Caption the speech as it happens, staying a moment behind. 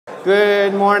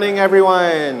Good morning,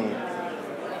 everyone.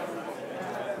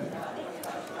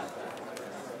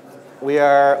 We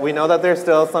know that there's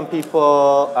still some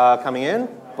people coming in,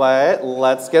 but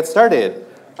let's get started.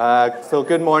 So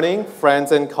good morning,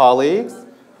 friends and colleagues.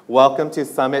 Welcome to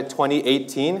Summit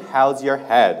 2018. How's your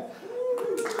head?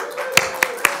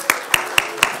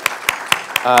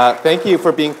 Thank you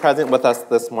for being present with us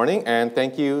this morning, and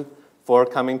thank you for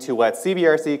coming to what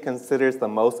CBRC considers the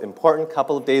most important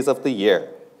couple of days of the year.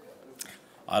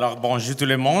 Alors, bonjour tout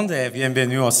le monde et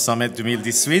bienvenue au Summit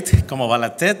 2018. Comment va la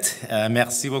tête?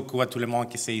 Merci beaucoup à tout le monde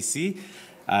qui est ici.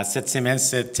 Cette semaine,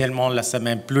 c'est tellement la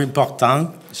semaine plus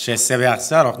importante chez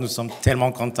CBRC, alors nous sommes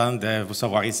tellement contents de vous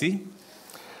avoir ici.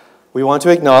 We want to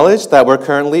acknowledge that we're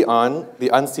currently on the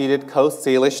unceded Coast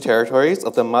Salish territories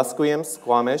of the Musqueam,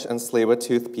 Squamish, and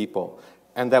Tsleil-Waututh people,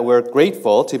 and that we're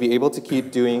grateful to be able to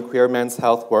keep doing queer men's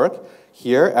health work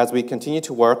here as we continue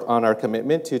to work on our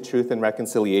commitment to truth and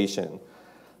reconciliation.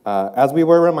 As we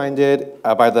were reminded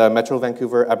by the Metro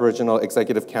Vancouver Aboriginal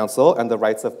Executive Council and the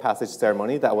Rites of Passage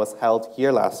ceremony that was held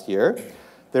here last year,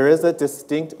 there is a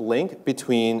distinct link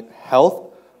between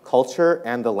health, culture,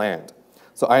 and the land.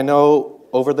 So I know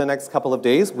over the next couple of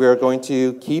days, we're going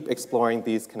to keep exploring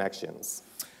these connections.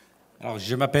 Alors,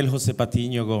 je m'appelle José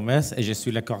Patiño Gómez et je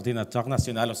suis le coordinateur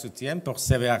national au soutien pour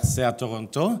CBRC à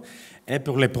Toronto et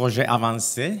pour les projets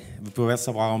avancés. Vous pouvez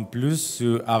savoir en plus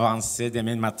sur Avancé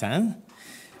demain matin.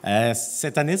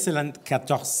 Cette année, c'est la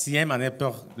 14e année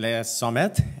pour le Summit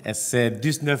et c'est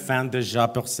 19 ans déjà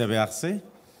pour CBRC.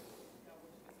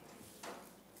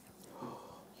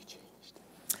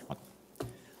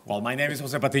 Well, my name is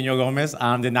José Patiño Gómez.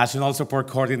 I'm the National Support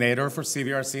Coordinator for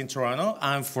CBRC in Toronto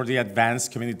and for the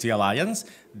Advanced Community Alliance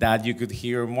that you could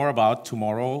hear more about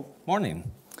tomorrow morning.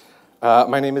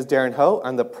 My name is Darren Ho.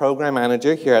 I'm the Program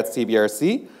Manager here at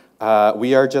CBRC.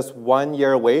 We are just 1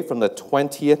 year away from the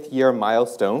 20th year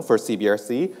milestone for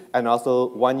CBRC and also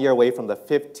 1 year away from the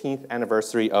 15th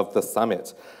anniversary of the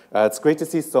summit. It's great to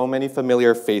see so many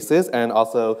familiar faces and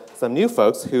also some new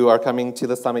folks who are coming to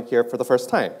the summit here for the first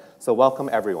time. So welcome,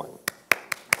 everyone.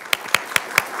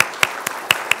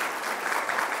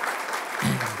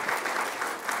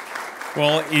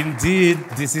 Well, indeed,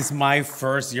 this is my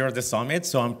first year at the summit,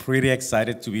 so I'm pretty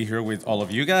excited to be here with all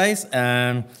of you guys.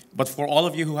 But for all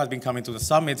of you who have been coming to the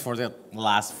summit for the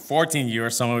last 14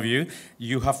 years, some of you,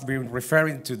 you have been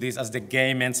referring to this as the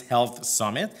Gay Men's Health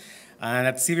Summit. And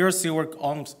at CBRC, we're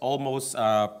almost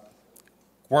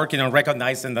working on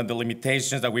recognizing that the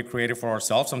limitations that we created for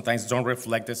ourselves sometimes don't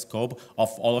reflect the scope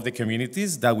of all of the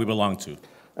communities that we belong to.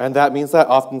 And that means that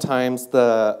oftentimes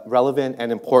the relevant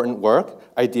and important work,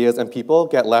 ideas, and people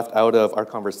get left out of our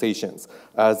conversations.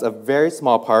 As a very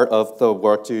small part of the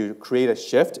work to create a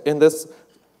shift in this,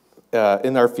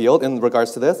 in our field in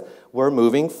regards to this, we're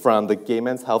moving from the Gay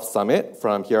Men's Health Summit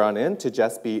from here on in to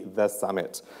just be the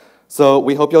summit. So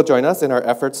we hope you'll join us in our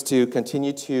efforts to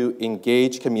continue to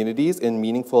engage communities in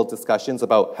meaningful discussions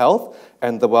about health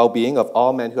and the well-being of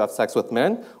all men who have sex with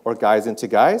men or guys into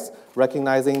guys,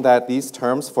 recognizing that these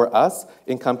terms for us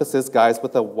encompasses guys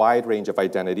with a wide range of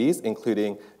identities,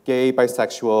 including gay,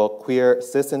 bisexual, queer,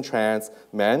 cis and trans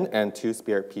men, and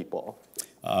two-spirit people.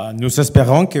 Nous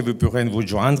espérons que vous pourrez vous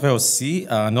joindre aussi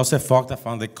à nos efforts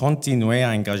afin de continuer à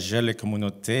engager les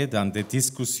communautés dans des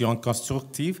discussions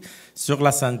constructives sur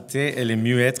la santé et le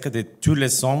mieux-être de tous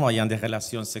les hommes ayant des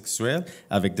relations sexuelles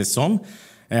avec des hommes,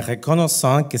 en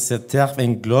reconnaissant que ce terme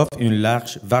englobe une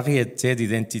large variété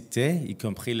d'identités, y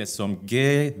compris les hommes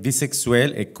gays,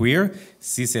 bisexuels et queer,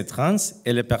 cis et trans,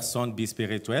 et les personnes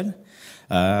bispirituelles.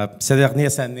 Ces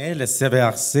dernières années, le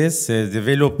CBRC s'est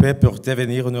développé pour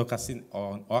devenir une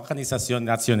organisation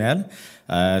nationale.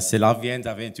 Cela vient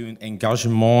d'avoir un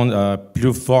engagement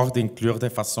plus fort d'inclure de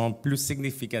façon plus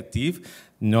significative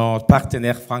nos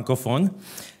partenaires francophones,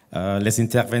 les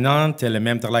intervenants et les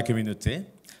membres de la communauté.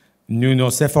 Nous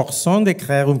nous efforçons de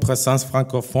créer une présence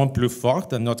francophone plus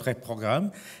forte dans notre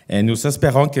programme et nous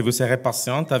espérons que vous serez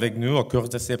patiente avec nous au cours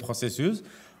de ce processus.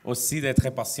 Aussi d'être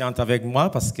patiente avec moi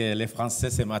parce que le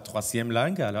français c'est ma troisième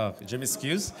langue, alors je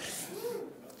m'excuse.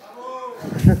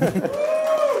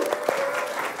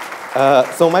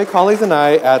 So my colleagues and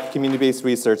I at the Community-Based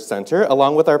Research Center,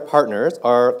 along with our partners,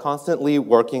 are constantly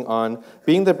working on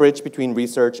being the bridge between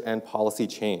research and policy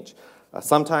change.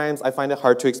 Sometimes I find it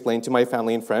hard to explain to my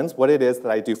family and friends what it is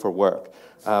that I do for work.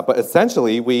 But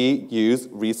essentially, we use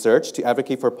research to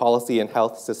advocate for policy and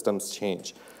health systems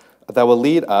change that will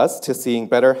lead us to seeing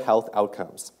better health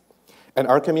outcomes. And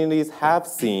our communities have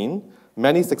seen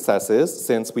many successes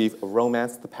since we've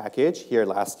romanced the package here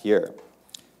last year.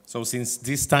 So since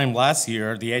this time last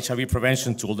year, the HIV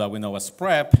prevention tool that we know as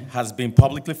PrEP has been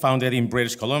publicly founded in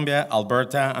British Columbia,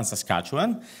 Alberta, and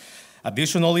Saskatchewan.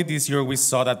 Additionally, this year we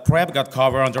saw that PrEP got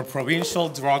covered under provincial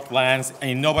drug plans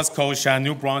in Nova Scotia,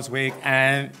 New Brunswick,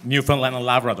 and Newfoundland and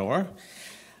Labrador.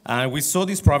 And we saw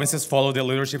these provinces follow the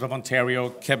leadership of Ontario,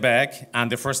 Quebec, and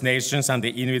the First Nations and the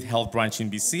Inuit Health Branch in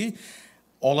BC,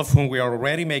 all of whom we are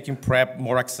already making PrEP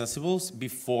more accessible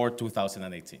before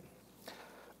 2018.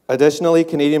 Additionally,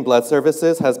 Canadian Blood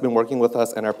Services has been working with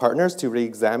us and our partners to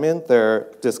re-examine their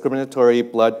discriminatory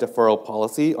blood deferral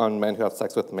policy on men who have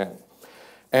sex with men.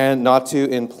 And not to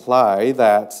imply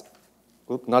that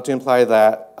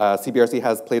CBRC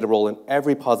has played a role in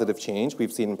every positive change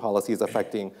we've seen in policies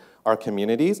affecting our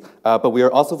communities, but we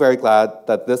are also very glad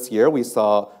that this year we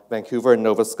saw Vancouver and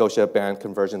Nova Scotia ban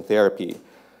conversion therapy.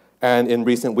 And in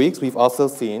recent weeks, we've also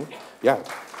seen,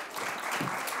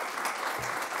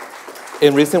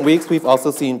 In recent weeks, we've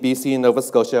also seen BC and Nova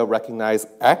Scotia recognize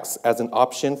X as an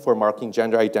option for marking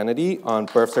gender identity on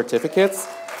birth certificates,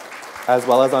 as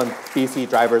well as on BC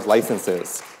driver's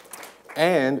licenses.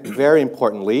 And very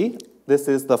importantly, this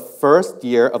is the first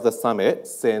year of the summit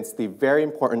since the very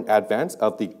important advent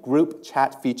of the group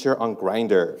chat feature on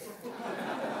Grindr.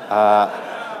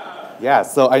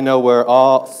 So I know we're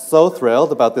all so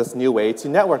thrilled about this new way to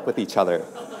network with each other.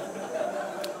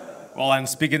 Well, and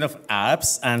speaking of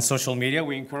apps and social media,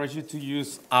 we encourage you to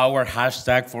use our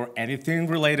hashtag for anything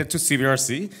related to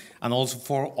CBRC, and also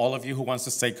for all of you who wants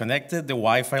to stay connected, the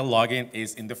Wi-Fi login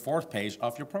is in the 4th page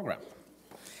of your program.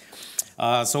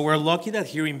 So we're lucky that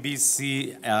here in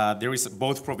BC, there is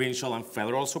both provincial and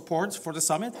federal support for the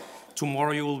summit.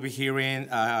 Tomorrow you will be hearing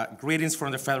greetings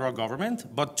from the federal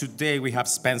government, but today we have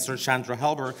Spencer Chandra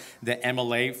Helber, the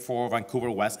MLA for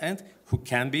Vancouver West End, who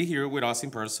can be here with us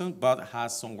in person, but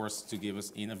has some words to give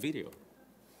us in a video.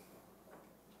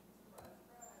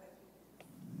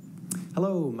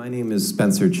 Hello, my name is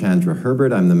Spencer Chandra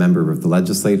Herbert. I'm the member of the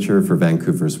legislature for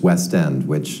Vancouver's West End,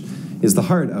 which is the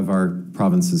heart of our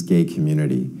province's gay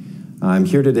community. I'm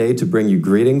here today to bring you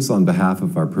greetings on behalf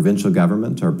of our provincial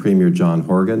government, our Premier John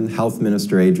Horgan, Health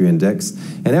Minister Adrian Dix,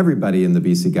 and everybody in the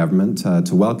BC government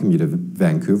to welcome you to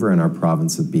Vancouver and our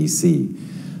province of BC.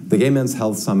 The Gay Men's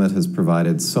Health Summit has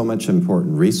provided so much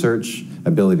important research,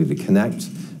 ability to connect,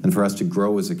 and for us to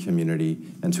grow as a community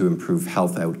and to improve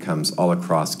health outcomes all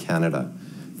across Canada.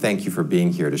 Thank you for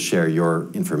being here to share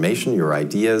your information, your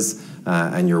ideas,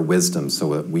 and your wisdom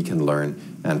so that we can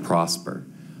learn and prosper.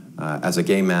 As a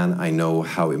gay man, I know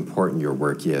how important your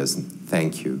work is.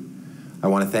 Thank you. I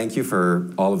want to thank you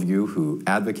for all of you who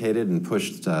advocated and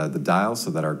pushed the dial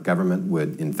so that our government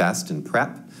would invest in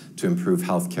PrEP to improve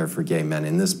health care for gay men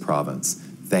in this province.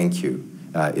 Thank you.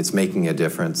 It's making a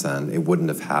difference, and it wouldn't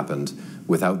have happened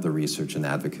without the research and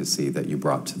advocacy that you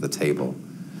brought to the table.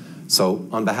 So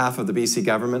on behalf of the BC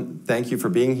government, thank you for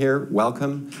being here.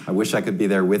 Welcome. I wish I could be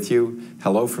there with you.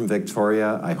 Hello from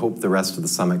Victoria. I hope the rest of the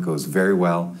summit goes very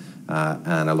well,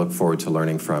 and I look forward to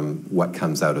learning from what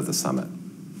comes out of the summit.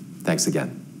 Thanks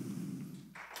again.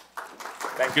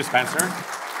 Thank you, Spencer.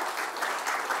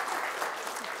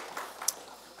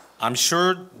 I'm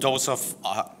sure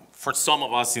for some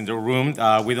of us in the room,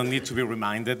 we don't need to be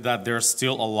reminded that there's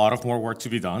still a lot of more work to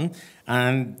be done.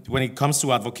 And when it comes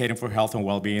to advocating for health and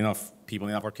well-being of people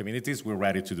in our communities, we're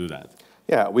ready to do that.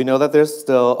 Yeah, we know that there's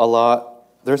still a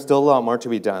lot more to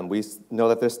be done. We know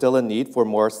that there's still a need for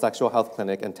more sexual health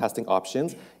clinic and testing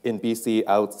options in BC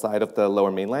outside of the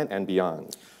Lower Mainland and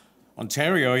beyond.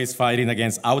 Ontario is fighting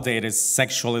against outdated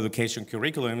sexual education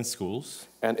curriculum in schools.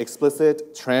 And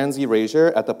explicit trans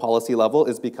erasure at the policy level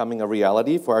is becoming a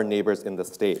reality for our neighbors in the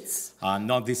States.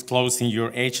 Not disclosing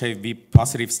your HIV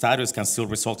positive status can still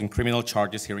result in criminal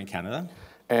charges here in Canada.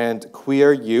 And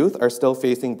queer youth are still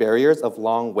facing barriers of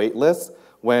long wait lists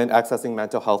when accessing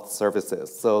mental health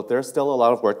services. So there's still a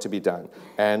lot of work to be done.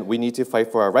 And we need to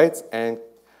fight for our rights and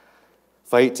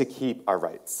fight to keep our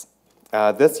rights.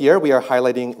 This year, we are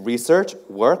highlighting research,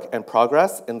 work, and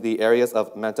progress in the areas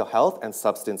of mental health and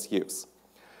substance use.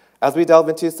 As we delve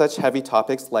into such heavy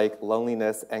topics like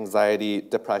loneliness, anxiety,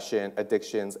 depression,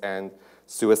 addictions, and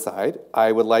suicide,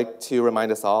 I would like to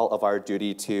remind us all of our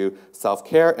duty to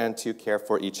self-care and to care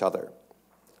for each other.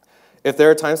 If there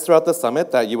are times throughout the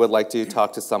summit that you would like to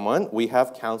talk to someone, we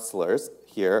have counselors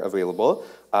here available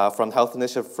from Health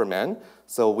Initiative for Men.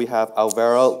 So we have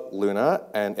Alvaro Luna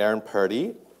and Aaron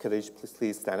Purdy. Could you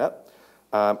please stand up?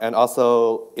 And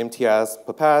also Imtiaz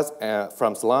Papaz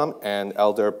from Salam and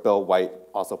Elder Bill White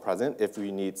also present if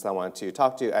you need someone to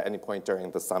talk to at any point during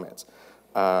the summit.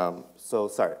 So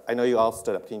sorry, I know you all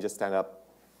stood up. Can you just stand up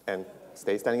and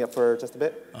stay standing up for just a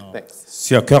bit? Thanks.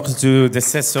 Sur cœur de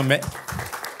ce sommet.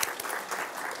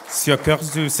 Si au cours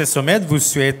de ce sommet, vous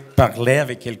souhaitez parler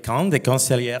avec quelqu'un, des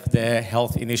conseillères de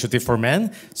Health Initiative for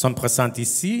Men sont présentes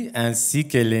ici, ainsi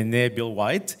que l'aîné Bill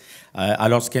White.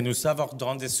 Alors que nous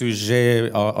abordons des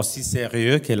sujets aussi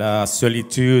sérieux que la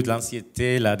solitude,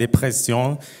 l'anxiété, la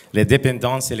dépression, les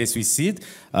dépendances et les suicides,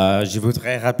 je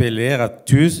voudrais rappeler à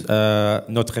tous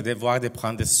notre devoir de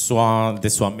prendre soin de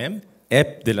soi-même et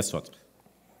de les autres.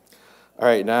 All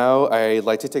right, now I'd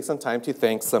like to take some time to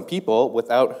thank some people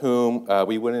without whom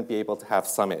we wouldn't be able to have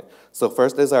Summit. So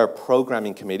first is our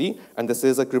programming committee, and this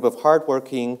is a group of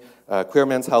hardworking queer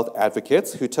men's health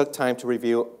advocates who took time to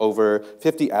review over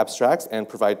 50 abstracts and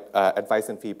provide advice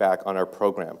and feedback on our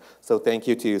program. So thank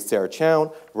you to Sarah Chown,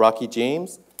 Rocky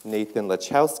James, Nathan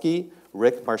Lachowski,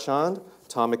 Rick Marchand,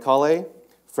 Tom McCauley,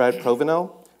 Fred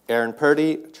Provino, Aaron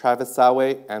Purdy, Travis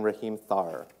Sawe, and Raheem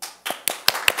Thar.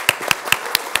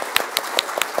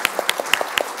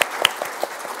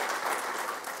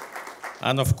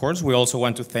 And of course, we also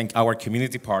want to thank our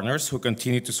community partners who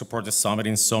continue to support the summit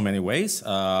in so many ways.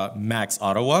 Max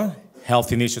Ottawa,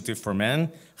 Health Initiative for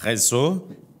Men, Réseau,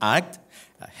 ACT,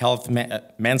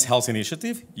 Men's Health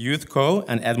Initiative, Youth Co,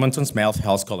 and Edmonton's Men's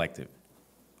Health Collective.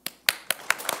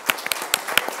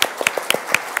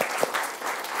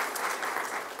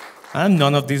 And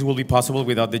none of this will be possible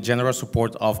without the generous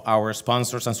support of our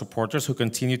sponsors and supporters who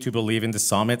continue to believe in the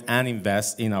summit and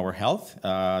invest in our health.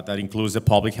 That includes the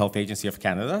Public Health Agency of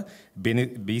Canada,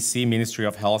 BC Ministry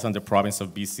of Health and the Province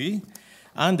of BC,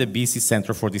 and the BC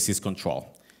Centre for Disease Control.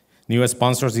 New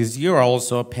sponsors this year are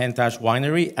also Pentash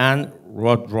Winery and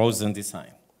Rod Rosen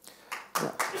Design.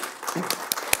 Yeah.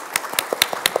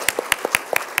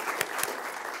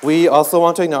 We also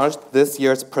want to acknowledge this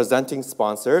year's presenting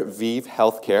sponsor, ViiV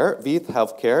Healthcare. ViiV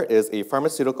Healthcare is a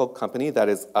pharmaceutical company that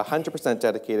is 100%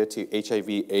 dedicated to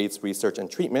HIV/AIDS research and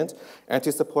treatment and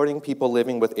to supporting people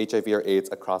living with HIV or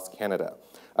AIDS across Canada.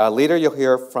 Later, you'll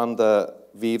hear from the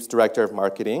ViiV's Director of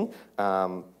Marketing,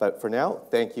 but for now,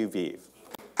 thank you, ViiV.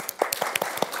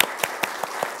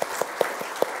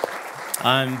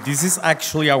 This is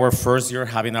actually our first year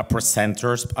having a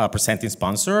presenting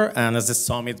sponsor, and as the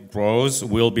summit grows,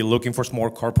 we'll be looking for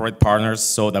more corporate partners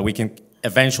so that we can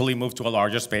eventually move to a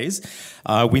larger space.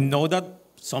 We know that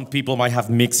some people might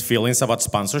have mixed feelings about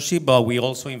sponsorship, but we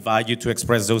also invite you to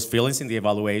express those feelings in the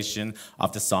evaluation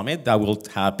of the summit that will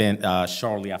happen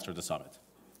shortly after the summit.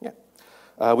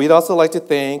 Yeah. We'd also like to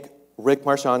thank Rick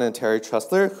Marchand and Terry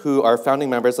Tressler, who are founding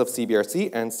members of CBRC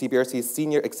and CBRC's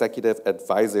senior executive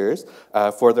advisors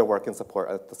for their work and support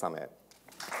at the summit.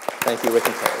 Thank you, Rick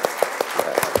and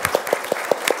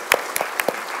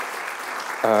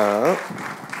Terry.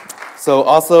 So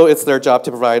also, it's their job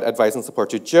to provide advice and support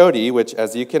to Jody, which,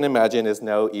 as you can imagine, is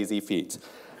no easy feat.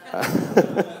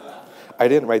 I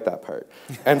didn't write that part.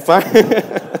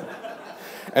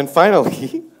 And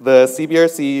finally, the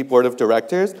CBRC Board of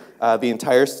Directors, the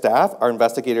entire staff, our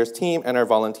investigators team, and our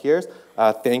volunteers,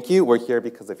 thank you. We're here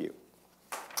because of you.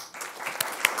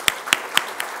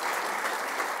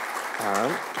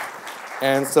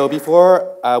 And so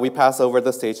before we pass over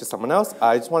the stage to someone else,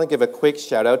 I just want to give a quick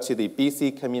shout out to the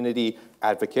BC Community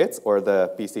Advocates, or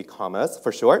the BC Commas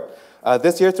for short.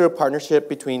 This year, through a partnership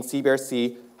between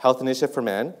CBRC, Health Initiative for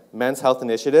Men, Men's Health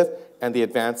Initiative, and the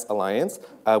Advance Alliance,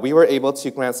 we were able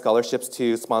to grant scholarships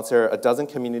to sponsor 12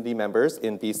 community members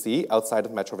in BC outside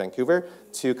of Metro Vancouver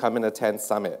to come and attend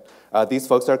Summit. These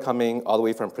folks are coming all the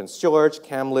way from Prince George,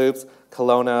 Kamloops,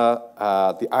 Kelowna,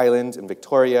 the Island in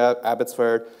Victoria,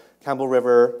 Abbotsford, Campbell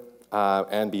River,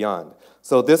 and beyond.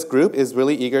 So this group is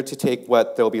really eager to take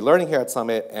what they'll be learning here at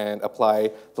Summit and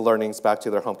apply the learnings back to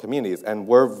their home communities. And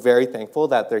we're very thankful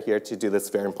that they're here to do this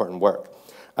very important work.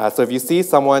 So if you see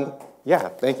someone, yeah,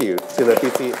 thank you to the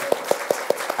BC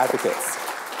Advocates.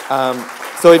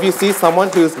 So if you see someone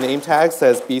whose name tag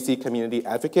says BC Community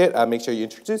Advocate, make sure you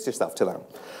introduce yourself to them.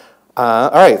 All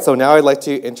right, so now I'd like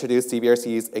to introduce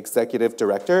CBRC's Executive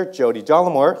Director, Jody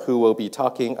Dollimore, who will be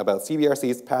talking about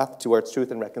CBRC's path towards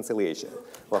truth and reconciliation.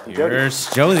 Welcome, Jody. Here's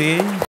Jody.